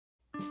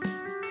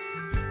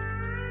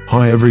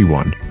Hi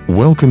everyone,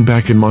 welcome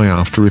back in my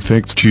After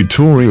Effects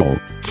tutorial.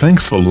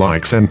 Thanks for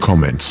likes and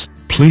comments.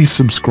 Please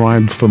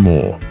subscribe for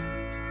more.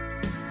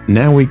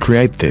 Now we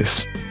create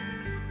this.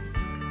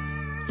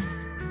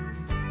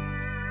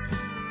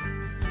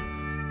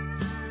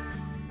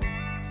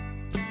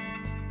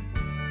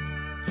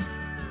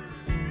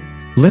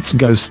 Let's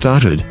go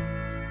started.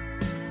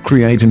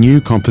 Create a new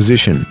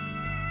composition.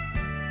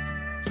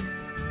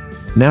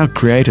 Now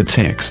create a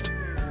text.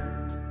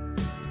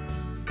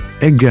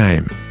 A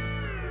game.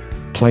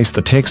 Place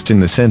the text in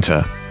the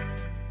center.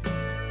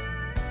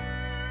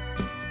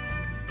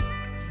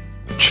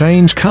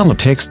 Change color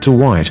text to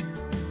white.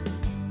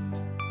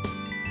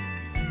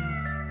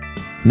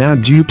 Now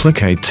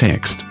duplicate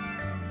text.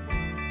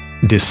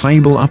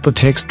 Disable upper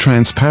text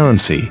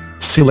transparency.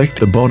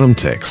 Select the bottom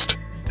text.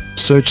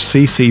 Search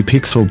CC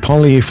Pixel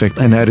Poly Effect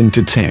and add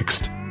into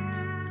text.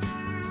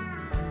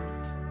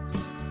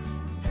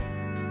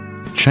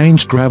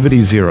 Change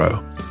gravity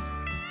 0.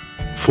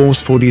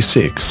 Force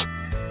 46.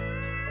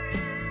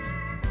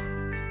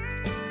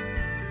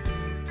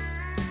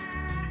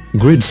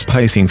 Grid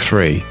spacing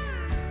 3.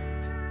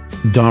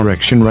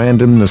 Direction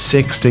randomness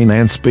 16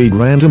 and speed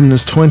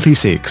randomness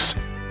 26.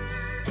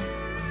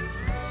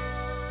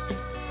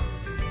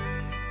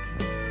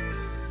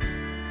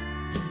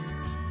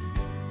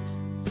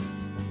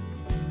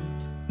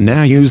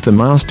 Now use the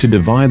mask to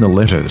divide the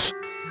letters.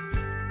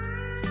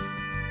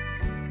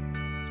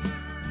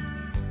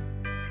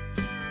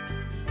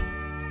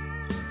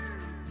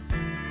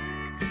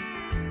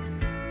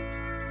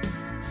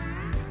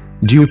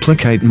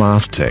 Duplicate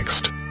mask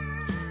text.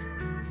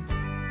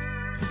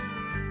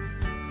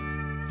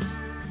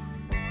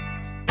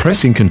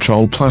 Pressing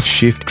Ctrl plus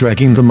Shift,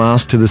 dragging the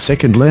mask to the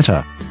second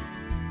letter.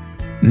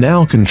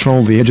 Now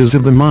control the edges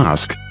of the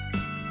mask.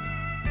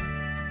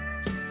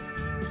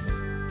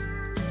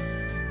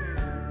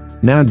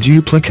 Now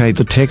duplicate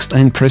the text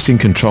and pressing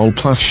Ctrl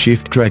plus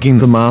Shift, dragging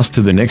the mask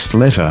to the next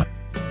letter.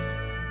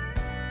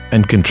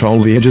 And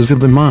control the edges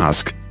of the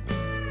mask.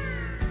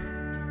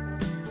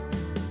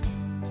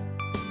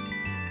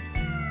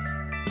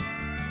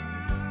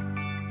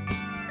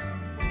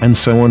 And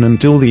so on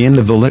until the end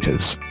of the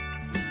letters.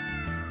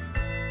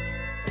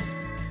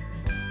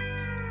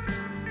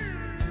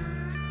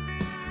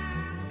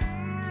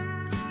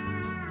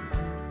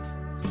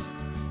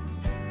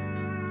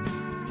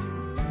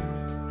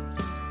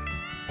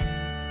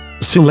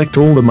 Select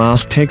all the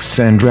mask texts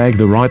and drag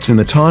the rights in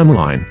the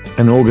timeline,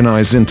 and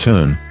organize in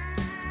turn.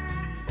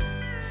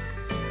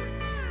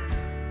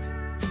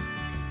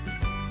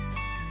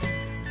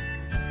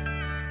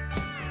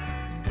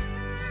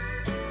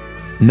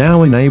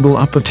 Now enable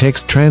upper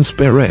text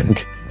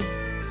transparent.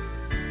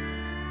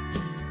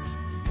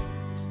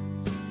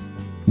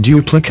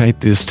 Duplicate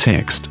this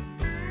text.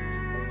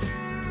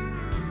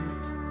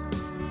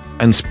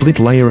 And split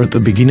layer at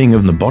the beginning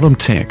of the bottom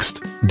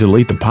text.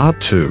 Delete the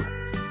part 2.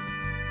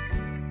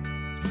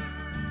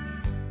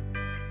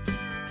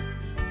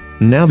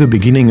 Now the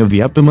beginning of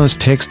the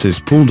uppermost text is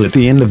pulled at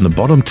the end of the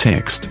bottom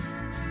text.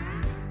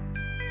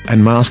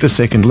 And mask the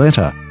second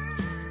letter.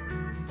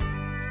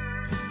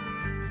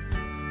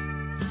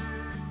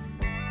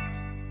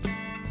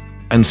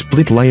 And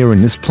split layer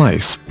in this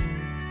place.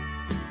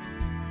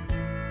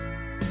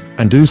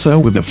 And do so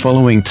with the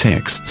following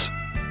texts.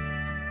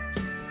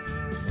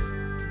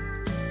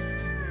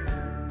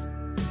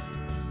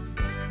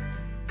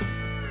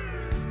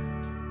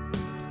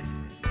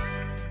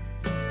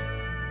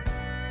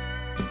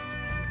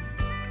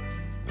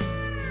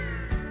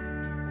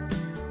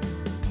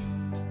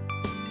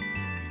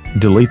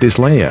 Delete this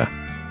layer.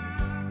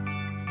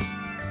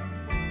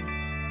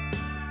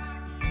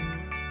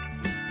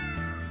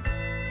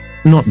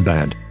 Not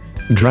bad.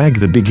 Drag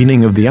the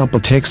beginning of the upper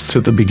texts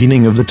at the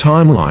beginning of the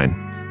timeline.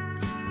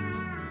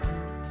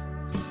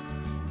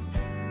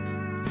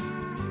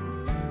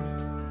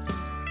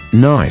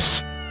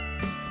 Nice.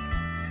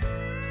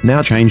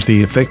 Now change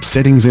the effect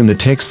settings in the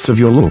texts of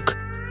your look.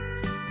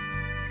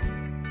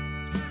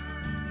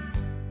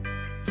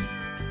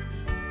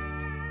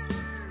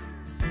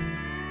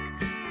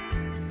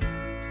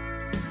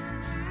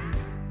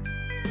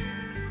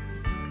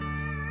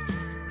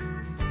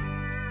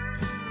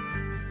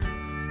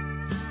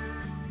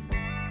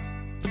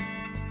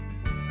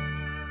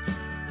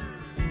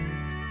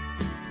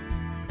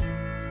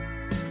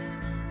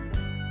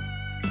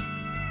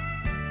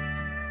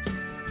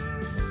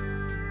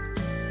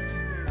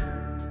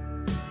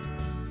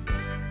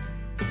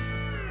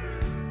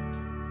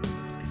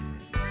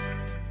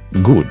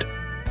 Good.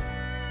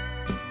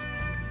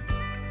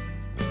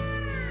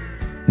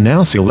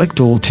 Now select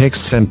all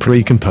texts and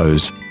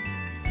pre-compose.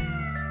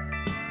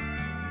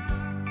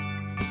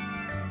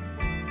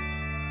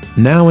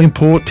 Now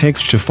import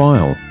texture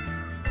file.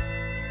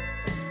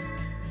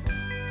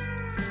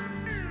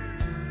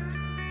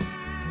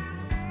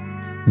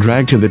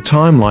 Drag to the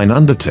timeline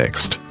under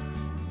text.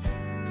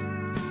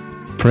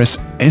 Press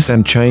S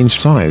and change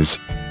size.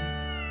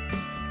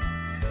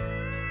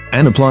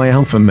 And apply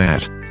alpha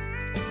matte.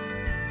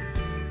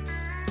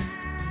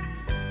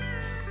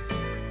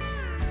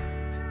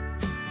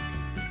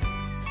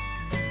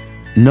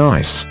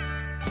 Nice.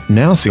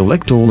 Now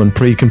select all and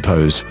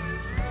pre-compose.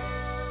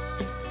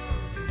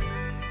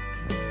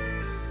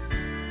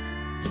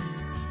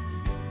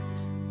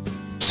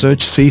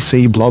 Search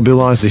CC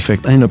Blobilize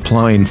effect and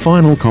apply in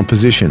final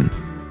composition.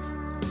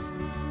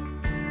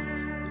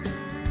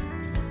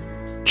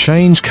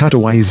 Change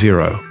cutaway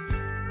 0.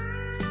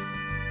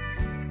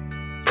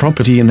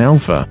 Property in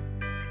alpha.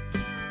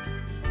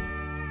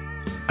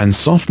 And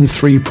soften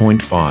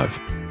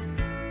 3.5.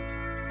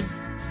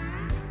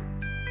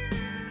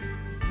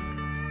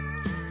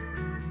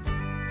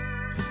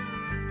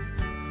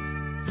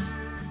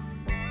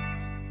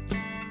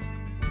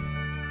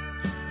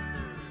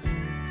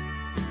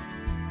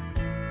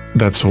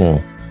 That's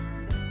all.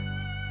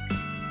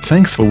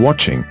 Thanks for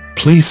watching.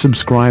 Please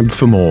subscribe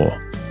for more.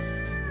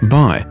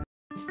 Bye.